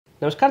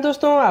नमस्कार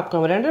दोस्तों, आपका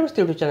हमारे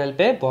यूट्यूब चैनल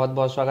पे बहुत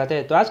बहुत स्वागत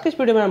है। तो आज के इस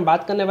वीडियो में हम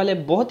बात करने वाले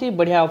बहुत ही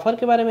बढ़िया ऑफर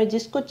के बारे में,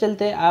 जिसको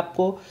चलते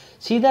आपको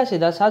सीधा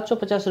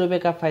 750 रुपये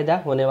का फायदा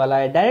होने वाला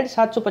है। डायरेक्ट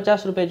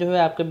 750 रुपये जो है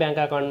आपके बैंक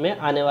अकाउंट में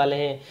आने वाले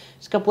हैं।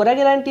 इसका पूरा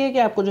गारंटी है कि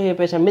आपको जो है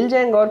पैसा मिल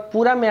जाएंगे और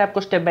पूरा मैं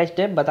आपको स्टेप बाय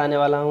स्टेप बताने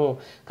वाला हूँ।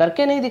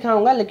 करके नहीं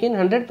दिखाऊंगा, लेकिन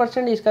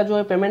 100% इसका जो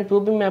है पेमेंट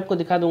प्रूफ भी मैं आपको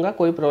दिखा दूंगा,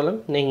 कोई प्रॉब्लम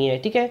नहीं है।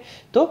 ठीक है,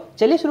 तो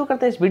चलिए शुरू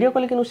करते हैं इस वीडियो को।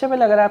 लेकिन उससे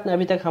पहले अगर आपने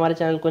अभी तक हमारे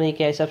चैनल को नहीं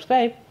किया है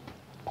सब्सक्राइब,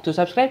 तो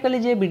सब्सक्राइब कर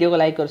लीजिए, वीडियो को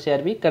लाइक और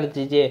शेयर भी कर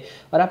दीजिए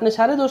और अपने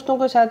सारे दोस्तों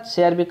के साथ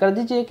शेयर भी कर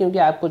दीजिए, क्योंकि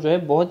आपको जो है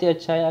बहुत ही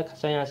अच्छा या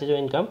खासा यहाँ से जो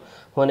इनकम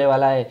होने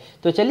वाला है।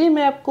 तो चलिए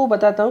मैं आपको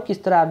बताता हूँ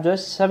किस तरह आप जो है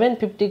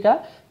 750 का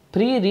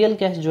फ्री रियल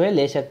कैश जो है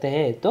ले सकते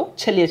हैं। तो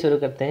चलिए शुरू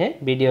करते हैं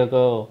वीडियो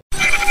को।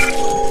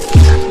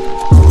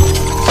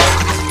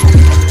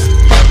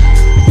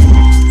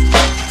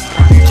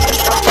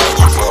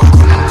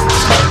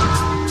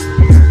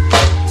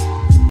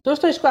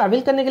 दोस्तों, इसको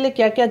अवेल करने के लिए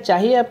क्या क्या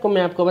चाहिए आपको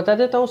मैं आपको बता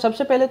देता हूँ।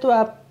 सबसे पहले तो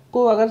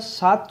आपको अगर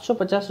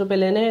 750 रुपये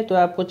लेने हैं तो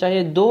आपको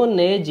चाहिए 2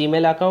 नए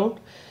जीमेल अकाउंट,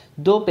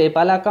 2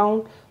 पेपाल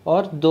अकाउंट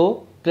और 2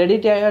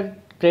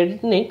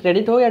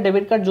 क्रेडिट हो या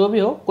डेबिट कार्ड, जो भी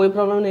हो कोई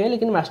प्रॉब्लम नहीं है,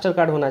 लेकिन मास्टर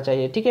कार्ड होना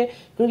चाहिए। ठीक है,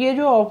 क्योंकि ये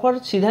जो ऑफर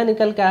सीधा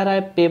निकल के आ रहा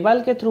है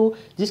पेपाल के थ्रू,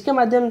 जिसके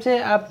माध्यम से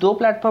आप 2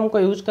 प्लेटफॉर्म को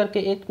यूज करके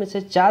एक में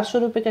से 400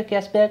 रुपये का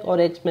कैशबैक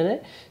और एक में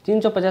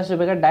 350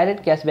 रुपये का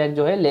डायरेक्ट कैशबैक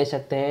जो है ले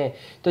सकते हैं।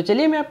 तो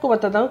चलिए मैं आपको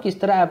बताता हूँ किस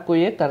तरह आपको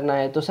ये करना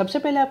है। तो सबसे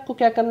पहले आपको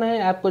क्या करना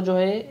है, आपको जो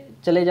है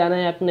चले जाना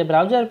है अपने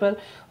ब्राउज़र पर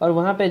और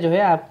वहाँ पे जो है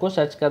आपको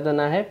सर्च कर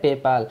देना है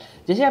पेपाल।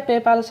 जैसे आप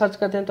पेपाल सर्च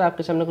करते हैं तो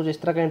आपके सामने कुछ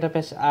इस तरह का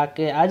इंटरफेस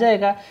आके आ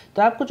जाएगा।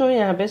 तो आपको जो है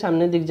यहाँ पे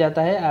सामने दिख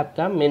जाता है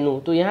आपका मेनू।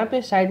 तो यहाँ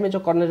पे साइड में जो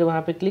कॉर्नर है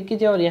वहाँ पे क्लिक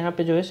कीजिए और यहाँ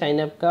पे जो है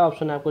साइन अप का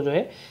ऑप्शन आपको जो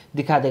है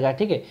दिखा देगा।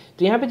 ठीक है,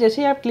 तो यहाँ पे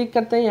जैसे ही आप क्लिक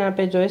करते हैं यहाँ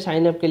पे जो है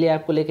साइन अप के लिए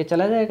आपको लेके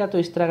चला जाएगा। तो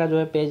इस तरह का जो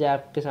है पेज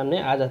आपके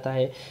सामने आ जाता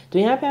है। तो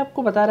यहाँ पे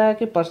आपको बता रहा है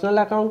कि पर्सनल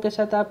अकाउंट के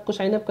साथ आपको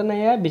साइन अप करना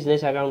है या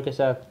बिजनेस अकाउंट के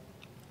साथ।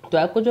 तो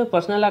आपको जो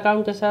पर्सनल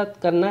अकाउंट के साथ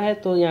करना है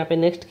तो यहाँ पे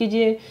नेक्स्ट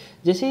कीजिए।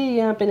 जैसे ही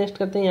यहाँ पे नेक्स्ट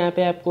करते हैं, यहाँ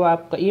पे आपको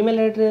आपका ईमेल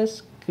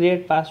एड्रेस,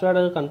 क्रिएट पासवर्ड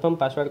और कंफर्म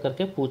पासवर्ड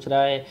करके पूछ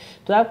रहा है।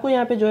 तो आपको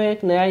यहाँ पे जो है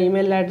एक नया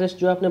ईमेल एड्रेस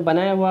जो आपने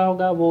बनाया हुआ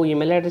होगा वो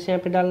ईमेल एड्रेस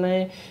यहाँ पे डालना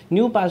है।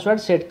 न्यू पासवर्ड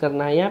सेट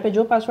करना है, यहाँ पे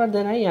जो पासवर्ड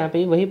देना है यहाँ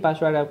पे वही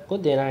पासवर्ड आपको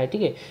देना है।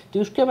 ठीक है,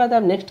 तो उसके बाद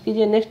आप नेक्स्ट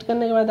कीजिए। नेक्स्ट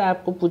करने के बाद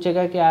आपको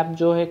पूछेगा कि आप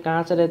जो है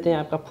कहाँ से रहते हैं,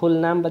 आपका फुल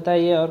नाम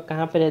बताइए और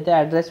कहाँ पे रहते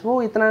हैं, एड्रेस।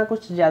 वो इतना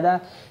कुछ ज़्यादा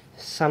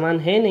सामान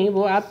है नहीं,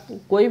 वो आप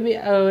कोई भी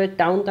एक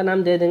टाउन का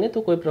नाम दे देंगे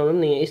तो कोई प्रॉब्लम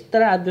नहीं है। इस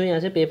तरह आप जो है यहाँ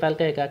से पेपाल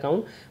का एक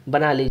अकाउंट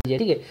बना लीजिए।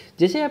 ठीक है,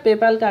 जैसे आप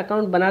पेपाल का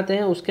अकाउंट बनाते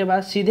हैं उसके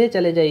बाद सीधे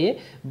चले जाइए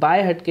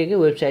बाय हटके के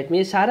वेबसाइट में।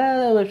 ये सारा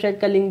वेबसाइट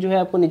का लिंक जो है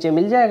आपको नीचे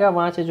मिल जाएगा,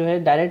 वहाँ से जो है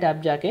डायरेक्ट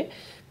आप जाके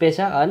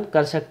पैसा अर्न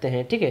कर सकते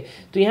हैं। ठीक है,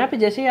 तो यहाँ पे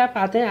जैसे ही आप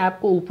आते हैं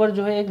आपको ऊपर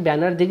जो है एक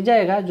बैनर दिख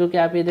जाएगा, जो कि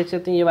आप ये देख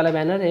सकते हैं, ये वाला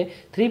बैनर है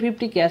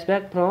 350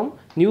 cashback from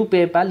new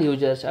PayPal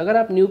users. अगर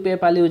आप न्यू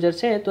पेपाल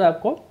यूजर्स हैं तो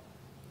आपको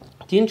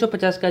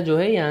 350 का जो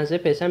है यहाँ से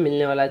पैसा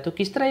मिलने वाला है। तो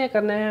किस तरह ये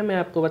करना है मैं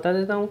आपको बता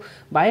देता हूँ।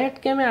 बाय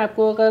हटके में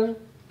आपको अगर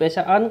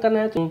पैसा अर्न करना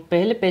है तो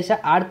पहले पैसा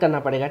ऐड करना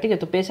पड़ेगा। ठीक है,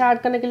 तो पैसा ऐड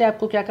करने के लिए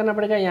आपको क्या करना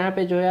पड़ेगा, यहाँ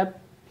पे जो है आप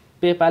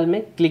पेपाल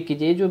में क्लिक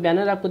कीजिए। जो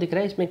बैनर आपको दिख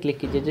रहा है इसमें क्लिक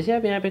कीजिए। जैसे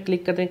आप यहाँ पे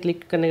क्लिक करते हैं,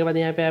 क्लिक करने के बाद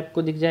यहाँ पे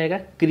आपको दिख जाएगा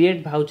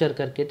क्रिएट वाउचर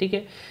करके। ठीक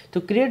है, तो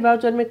क्रिएट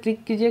वाउचर में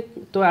क्लिक कीजिए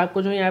तो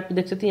आपको जो है यहाँ पे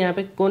देख सकते हैं यहाँ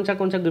पे कौन सा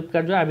गिफ्ट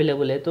कार्ड जो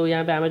अवेलेबल है। तो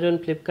यहाँ पे अमेजोन,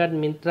 फ्लिपकार्ट,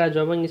 मिंत्रा,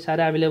 जॉबिंग, ये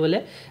सारे अवेलेबल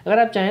है। अगर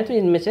आप चाहें तो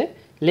इनमें से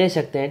ले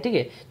सकते हैं। ठीक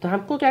है, तो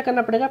हमको क्या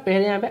करना पड़ेगा,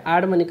 पहले यहाँ पे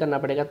ऐड मनी करना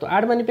पड़ेगा। तो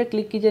ऐड मनी पे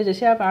क्लिक कीजिए।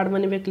 जैसे आप ऐड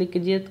मनी पे क्लिक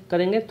कीजिए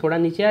करेंगे, थोड़ा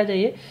नीचे आ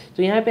जाइए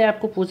तो यहाँ पे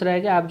आपको पूछ रहा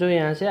है कि आप जो है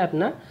यहाँ से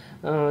अपना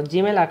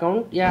जीमेल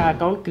अकाउंट या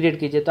अकाउंट क्रिएट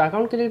कीजिए। तो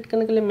अकाउंट क्रिएट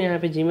करने के लिए मैं यहाँ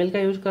पे जीमेल का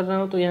यूज़ कर रहा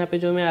हूँ। तो यहाँ पे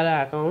जो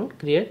मेरा अकाउंट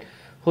क्रिएट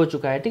हो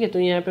चुका है। ठीक है, तो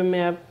यहाँ पे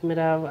मैं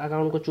मेरा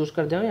अकाउंट को चूज़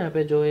कर दिया हूँ, यहाँ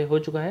पे जो है हो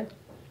चुका है।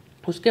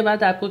 उसके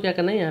बाद आपको क्या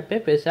करना है, यहाँ पे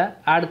पैसा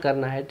ऐड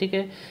करना है। ठीक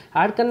है,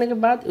 ऐड करने के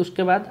बाद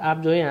उसके बाद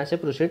आप जो है यहाँ से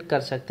प्रोसीड कर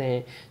सकते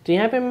हैं। तो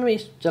यहाँ पे मैं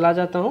चला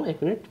जाता हूँ,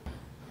 एक मिनट।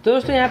 तो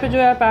दोस्तों यहाँ पे जो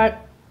है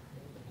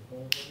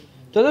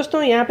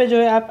यहाँ पे जो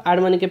है आप ऐड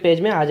मनी के पेज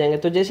में आ जाएंगे।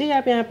 तो जैसे ही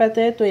आप यहाँ पे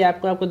आते हैं तो ये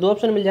आपको 2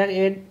 ऑप्शन मिल जाएगा,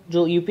 ऐड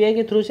जो यूपीआई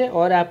के थ्रू से,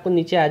 और आपको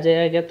नीचे आ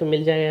जाएगा तो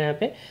मिल जाएगा यहाँ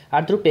पे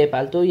ऐड थ्रू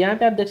पेपाल। तो यहाँ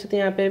पे आप देख सकते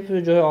हैं यहाँ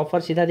पे जो है ऑफर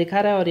सीधा दिखा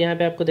रहा है और यहाँ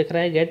पे आपको दिख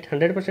रहा है gate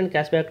 100%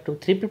 cashback to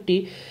 350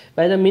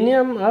 by the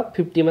minimum of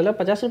 50। मतलब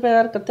 50 रुपये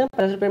अगर करते हैं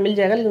 50 रुपये मिल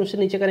जाएगा, लेकिन उससे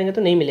नीचे करेंगे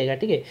तो नहीं मिलेगा।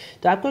 ठीक है,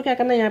 तो आपको क्या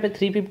करना है, यहाँ पे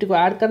 350 को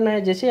ऐड करना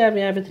है। जैसे आप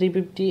यहाँ पे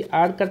 350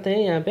 ऐड करते हैं,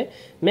 यहाँ पे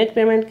मेक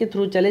पेमेंट के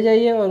थ्रू चले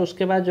जाइए और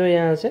उसके बाद जो है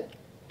यहाँ से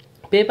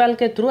पेपाल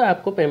के थ्रू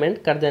आपको पेमेंट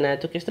कर देना है।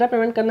 तो किस तरह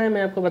पेमेंट करना है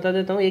मैं आपको बता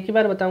देता हूँ, एक ही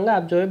बार बताऊंगा,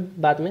 आप जो है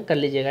बाद में कर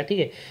लीजिएगा। ठीक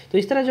है, तो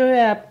इस तरह जो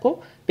है आपको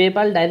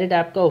पेपाल डायरेक्ट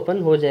आपका ओपन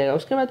हो जाएगा।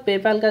 उसके बाद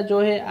पेपाल का जो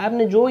है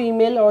आपने जो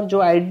ईमेल और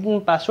जो आईडी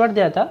पासवर्ड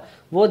दिया था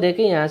वो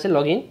देके यहाँ से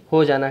लॉगिन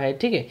हो जाना है।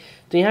 ठीक है,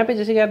 तो यहाँ पे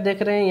जैसे कि आप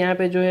देख रहे हैं यहाँ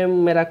पे जो है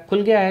मेरा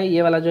खुल गया है।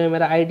 ये वाला जो है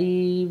मेरा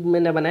आईडी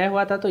मैंने बनाया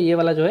हुआ था, तो ये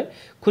वाला जो है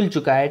खुल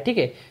चुका है। ठीक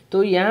है,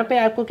 तो यहाँ पे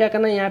आपको क्या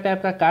करना है, यहाँ पे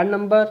आपका कार्ड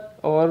नंबर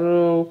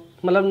और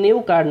मतलब न्यू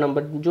कार्ड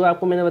नंबर जो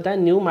आपको मैंने बताया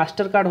न्यू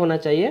मास्टर कार्ड होना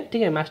चाहिए।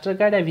 ठीक है, मास्टर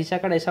कार्ड या वीसा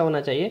कार्ड ऐसा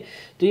होना चाहिए।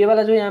 तो ये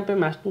वाला जो यहाँ पे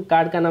मास्टर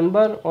कार्ड का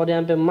नंबर और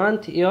यहाँ पे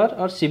मंथ, ईयर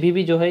और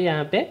सीवीवी जो है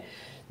यहाँ पे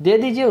दे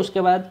दीजिए।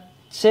 उसके बाद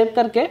सेव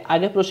करके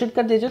आगे प्रोसीड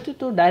कर दीजिए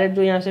तो डायरेक्ट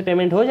जो यहाँ से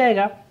पेमेंट हो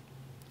जाएगा।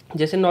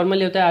 जैसे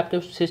नॉर्मली होता है आपके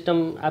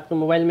सिस्टम, आपके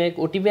मोबाइल में एक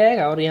OTP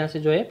आएगा और यहाँ से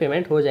जो है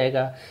पेमेंट हो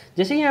जाएगा।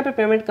 जैसे ही यहाँ पे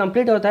पेमेंट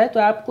कंप्लीट होता है तो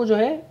आपको जो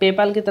है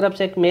पेपाल की तरफ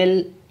से एक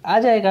मेल आ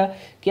जाएगा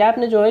कि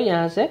आपने जो है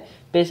यहाँ से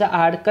पैसा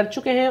ऐड कर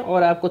चुके हैं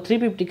और आपको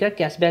 350 का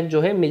कैशबैक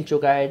जो है मिल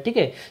चुका है। ठीक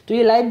है, तो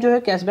ये लाइव जो है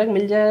कैशबैक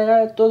मिल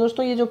जाएगा। तो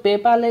दोस्तों ये जो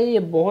पेपाल है ये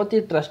बहुत ही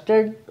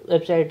ट्रस्टेड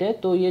वेबसाइट है।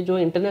 तो ये जो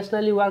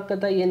इंटरनेशनली वर्क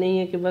करता है, ये नहीं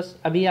है कि बस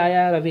अभी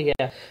आया और अभी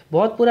गया,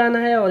 बहुत पुराना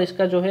है और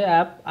इसका जो है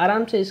आप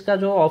आराम से इसका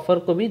जो ऑफर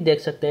को भी देख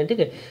सकते हैं। ठीक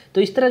है,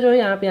 तो इस तरह जो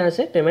है आप यहाँ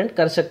से पेमेंट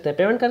कर सकते हैं।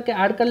 पेमेंट करके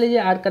ऐड कर लीजिए।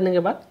 ऐड करने के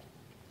बाद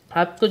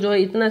आपको जो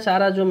है इतना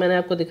सारा जो मैंने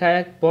आपको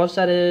दिखाया, बहुत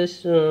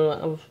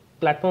सारे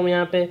प्लेटफॉर्म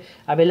यहाँ पे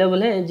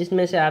अवेलेबल हैं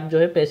जिसमें से आप जो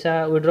है पैसा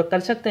विड्रॉ कर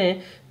सकते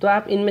हैं। तो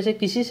आप इनमें से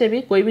किसी से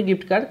भी कोई भी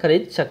गिफ्ट कार्ड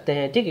खरीद सकते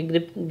हैं। ठीक है,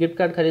 गिफ्ट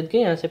कार्ड खरीद के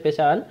यहाँ से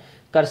पैसा अर्न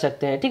कर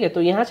सकते हैं। ठीक है,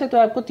 तो यहाँ से तो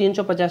आपको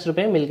 350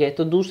 रुपये मिल गए।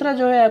 तो दूसरा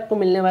जो है आपको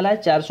मिलने वाला है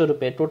 400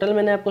 रुपये। टोटल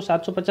मैंने आपको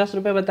 750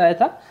 रुपये बताया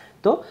था।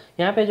 तो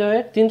यहाँ पे जो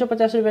है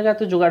 350 रुपये का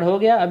तो जुगाड़ हो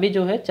गया। अभी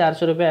जो है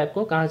 400 रुपये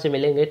आपको कहाँ से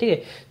मिलेंगे। ठीक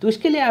है, तो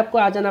इसके लिए आपको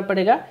आ जाना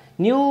पड़ेगा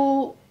न्यू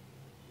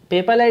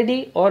पेपाल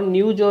ID और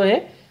न्यू जो है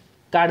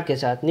कार्ड के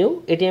साथ, न्यू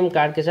ATM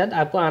कार्ड के साथ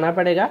आपको आना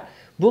पड़ेगा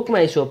बुक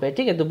माई शो पे।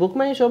 ठीक है, तो बुक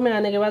माई शो में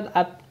आने के बाद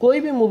आप कोई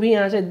भी मूवी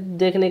यहाँ से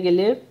देखने के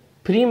लिए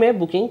फ्री में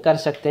बुकिंग कर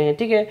सकते हैं।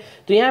 ठीक है,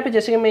 तो यहाँ पे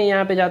जैसे कि मैं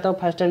यहाँ पे जाता हूँ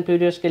फास्ट एंड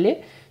फ्यूरियस के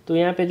लिए, तो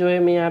यहाँ पे जो है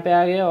मैं यहाँ पे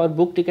आ गया और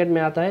बुक टिकट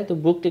में आता है तो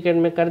बुक टिकट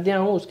में कर दिया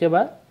हूँ। उसके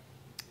बाद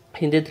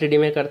हिंदी 3D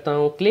में करता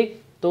हूँ क्लिक।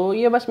 तो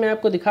ये बस मैं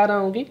आपको दिखा रहा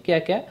हूँ कि क्या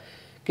क्या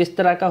किस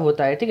तरह का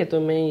होता है। ठीक है, तो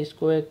मैं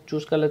इसको एक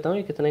चूज़ कर लेता हूँ।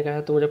 ये कितने का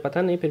है तो मुझे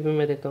पता नहीं, फिर भी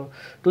मैं देखता हूँ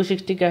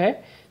 260 का है।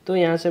 तो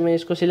यहाँ से मैं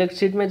इसको सिलेक्ट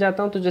सीट में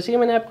जाता हूँ। तो जैसे कि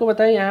मैंने आपको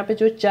बताया यहाँ पे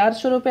जो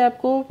 400 रुपये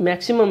आपको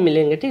मैक्सिमम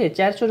मिलेंगे। ठीक है,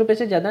 400 रुपये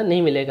से ज़्यादा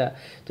नहीं मिलेगा।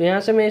 तो यहाँ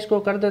से मैं इसको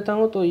कर देता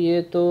हूँ। तो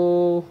ये तो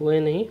हुए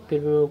नहीं, फिर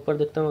भी मैं ऊपर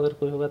देखता हूँ अगर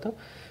कोई होगा तो।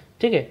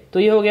 ठीक है, तो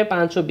ये हो गया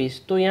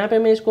 520। तो यहाँ पे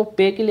मैं इसको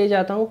पे के लिए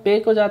जाता हूँ। पे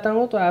को जाता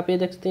हूँ तो आप ये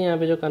देखते हैं यहाँ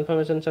पे जो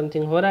कन्फर्मेशन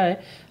समथिंग हो रहा है,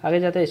 आगे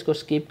जाते हैं, इसको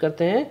स्किप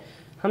करते हैं,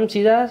 हम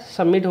सीधा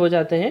सबमिट हो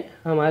जाते हैं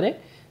हमारे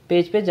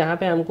पेज पे जहाँ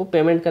पे हमको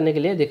पेमेंट करने के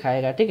लिए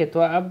दिखाएगा। ठीक है, तो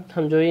अब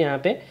हम जो है यहाँ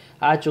पे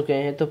आ चुके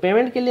हैं। तो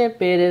पेमेंट के लिए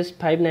पेरेस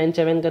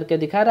 597 करके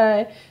दिखा रहा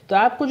है। तो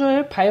आपको जो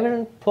है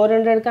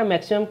 400 का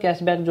मैक्सिमम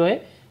कैशबैक जो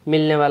है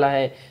मिलने वाला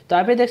है। तो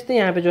आप ये देखते हैं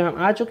यहाँ पे जो हम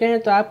आ चुके हैं।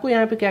 तो आपको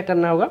यहाँ पे क्या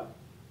करना होगा,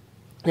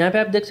 यहाँ पे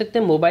आप देख सकते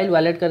हैं मोबाइल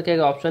वॉलेट करके एक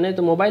ऑप्शन है।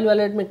 तो मोबाइल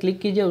वॉलेट में क्लिक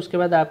कीजिए, उसके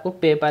बाद आपको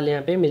पेपाल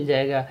यहाँ पे मिल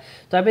जाएगा।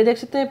 तो आप ये देख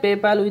सकते हैं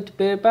PayPal with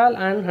PayPal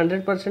and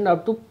 100%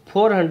 up to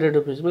 400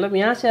 rupees, मतलब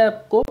यहाँ से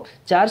आपको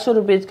 400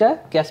 रुपीज़ का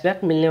कैशबैक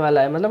मिलने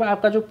वाला है। मतलब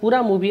आपका जो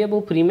पूरा मूवी है वो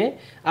फ्री में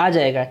आ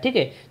जाएगा। ठीक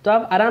है, तो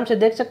आप आराम से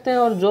देख सकते हैं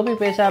और जो भी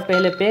पैसा आप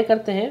पहले पे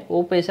करते हैं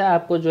वो पैसा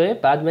आपको जो है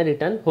बाद में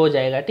रिटर्न हो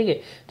जाएगा। ठीक है,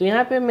 तो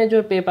यहाँ पे मैं जो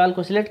है पेपाल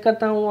को सिलेक्ट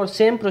करता हूँ और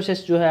सेम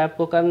प्रोसेस जो है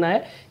आपको करना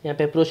है। यहाँ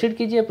पे प्रोसीड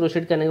कीजिए।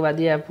 प्रोसीड करने के बाद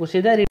ये आपको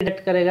सीधा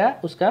रिडायरेक्ट करेगा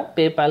उसका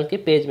पेपाल के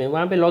पेज में।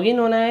 वहाँ पे लॉगिन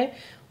होना है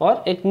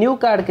और एक न्यू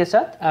कार्ड के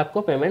साथ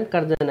आपको पेमेंट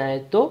कर देना है।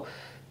 तो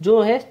जो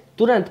है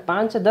तुरंत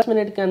 5 से 10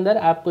 मिनट के अंदर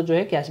आपको जो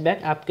है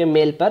कैशबैक आपके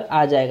मेल पर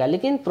आ जाएगा।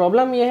 लेकिन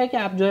प्रॉब्लम यह है कि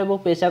आप जो है वो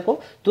पैसा को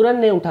तुरंत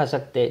नहीं उठा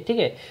सकते। ठीक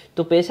है,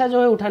 तो पैसा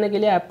जो है उठाने के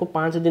लिए आपको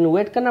 5 दिन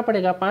वेट करना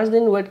पड़ेगा। 5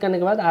 दिन वेट करने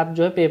के बाद आप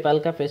जो है पेपाल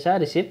का पैसा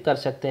रिसीव कर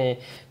सकते हैं।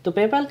 तो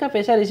पेपाल का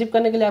पैसा रिसीव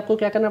करने के लिए आपको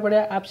क्या करना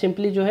पड़ेगा, आप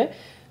सिंपली जो है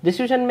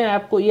डिस्क्रिप्शन में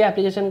आपको ये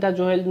एप्लीकेशन का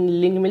जो है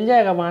लिंक मिल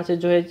जाएगा, वहाँ से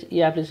जो है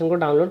ये एप्लीकेशन को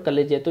डाउनलोड कर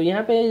लीजिए। तो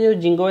यहाँ पे जो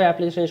जिंगो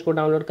एप्लीकेशन, इसको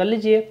डाउनलोड कर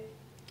लीजिए।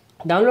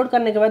 डाउनलोड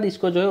करने के बाद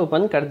इसको जो है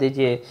ओपन कर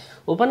दीजिए।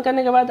 ओपन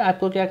करने के बाद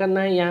आपको क्या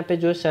करना है, यहाँ पे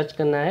जो है सर्च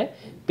करना है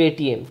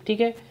पेटीएम।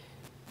 ठीक है,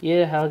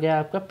 ये हो गया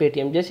आपका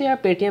पेटीएम। जैसे आप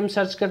पेटीएम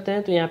सर्च करते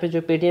हैं तो यहाँ पे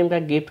जो पेटीएम का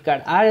गिफ्ट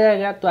कार्ड आ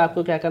जाएगा। तो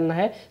आपको क्या करना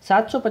है,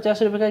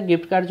 750 रुपये का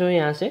गिफ्ट कार्ड जो है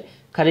यहाँ से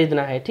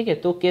खरीदना है। ठीक है,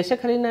 तो कैसे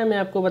खरीदना है मैं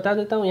आपको बता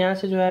देता हूँ। यहाँ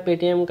से जो है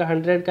पेटीएम का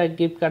 100 का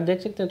गिफ्ट कार्ड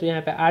देख सकते हैं। तो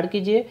यहाँ पे ऐड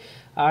कीजिए।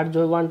 ऐड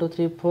जो 1 2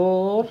 3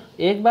 4,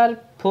 एक बार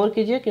 4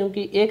 कीजिए,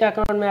 क्योंकि एक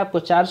अकाउंट में आपको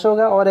 400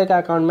 होगा और एक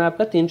अकाउंट में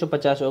आपका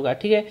 350 होगा।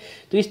 ठीक है,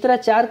 तो इस तरह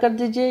 4 कर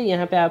दीजिए।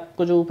 यहाँ पे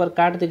आपको जो ऊपर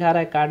कार्ड दिखा रहा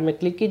है, कार्ड में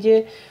क्लिक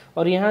कीजिए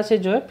और यहाँ से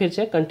जो है फिर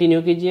से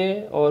कंटिन्यू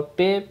कीजिए और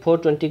पे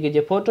 420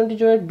 कीजिए। 420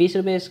 जो है 20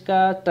 रुपये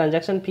इसका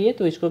ट्रांजैक्शन फी है,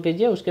 तो इसको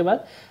कीजिए। उसके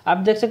बाद आप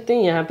देख सकते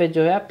हैं यहाँ पे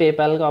जो है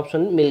पेपाल का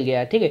ऑप्शन मिल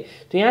गया। ठीक है,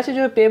 तो यहाँ से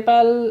जो है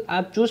पेपाल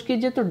आप चूज़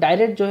कीजिए। तो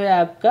डायरेक्ट जो है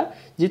आपका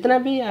जितना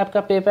भी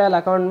आपका पेपाल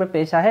अकाउंट में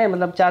पैसा है,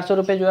 मतलब 400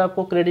 रुपये जो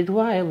आपको क्रेडिट हुआ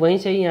है, वहीं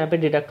से ही यहाँ पे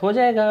डिडक्ट हो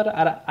जाएगा और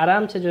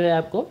आराम से जो है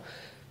आपको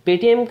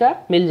पेटीएम का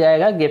मिल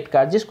जाएगा गिफ्ट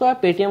कार्ड, जिसको आप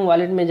पेटीएम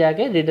वॉलेट में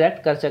जाके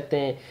रिडायरेक्ट कर सकते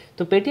हैं।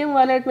 तो पेटीएम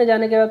वॉलेट में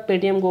जाने के बाद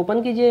पेटीएम को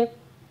ओपन कीजिए।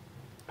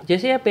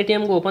 जैसे आप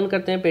पेटीएम को ओपन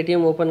करते हैं,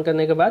 पेटीएम ओपन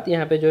करने के बाद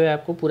यहाँ पे जो है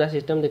आपको पूरा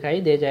सिस्टम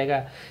दिखाई दे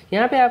जाएगा।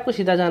 यहाँ पे आपको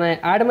सीधा जाना है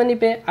ऐड मनी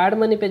पे। ऐड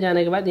मनी पे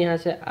जाने के बाद यहाँ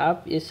से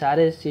आप इस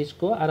सारे चीज़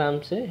को आराम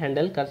से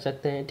हैंडल कर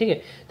सकते हैं। ठीक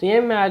है, तो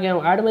यहाँ मैं आ गया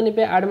हूँ ऐड मनी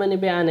पे। ऐड मनी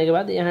पे आने के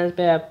बाद यहाँ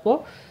पे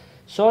आपको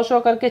 100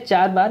 करके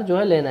 4 बार जो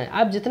है लेना है।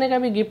 आप जितने का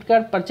भी गिफ्ट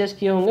कार्ड परचेस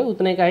किए होंगे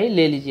उतने का ही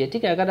ले लीजिए,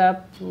 ठीक है। अगर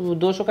आप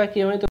 200 का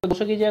किए हुए हैं तो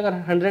 200 कीजिए, अगर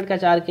 100 का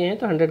 4 किए हैं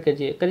तो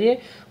 100 करिए।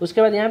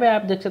 उसके बाद यहाँ पे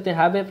आप देख सकते हैं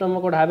हावे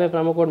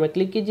प्रोमो कोड में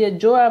क्लिक कीजिए,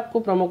 जो आपको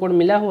प्रोमो कोड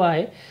मिला हुआ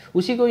है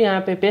उसी को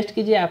यहाँ पे पेस्ट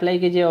कीजिए, अप्लाई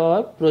कीजिए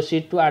और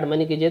प्रोसीड टू ऐड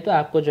मनी कीजिए, तो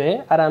आपको जो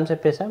है आराम से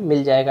पैसा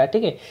मिल जाएगा,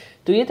 ठीक है।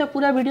 तो ये था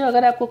पूरा वीडियो।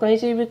 अगर आपको कहीं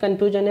से भी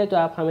कंफ्यूजन है तो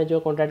आप हमें जो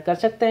कॉन्टैक्ट कर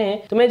सकते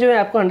हैं, तो मैं जो है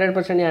आपको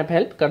 100% यहाँ पे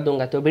हेल्प कर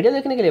दूंगा। तो वीडियो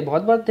देखने के लिए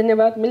बहुत बहुत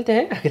धन्यवाद। मिलते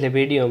हैं अगले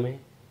वीडियो में।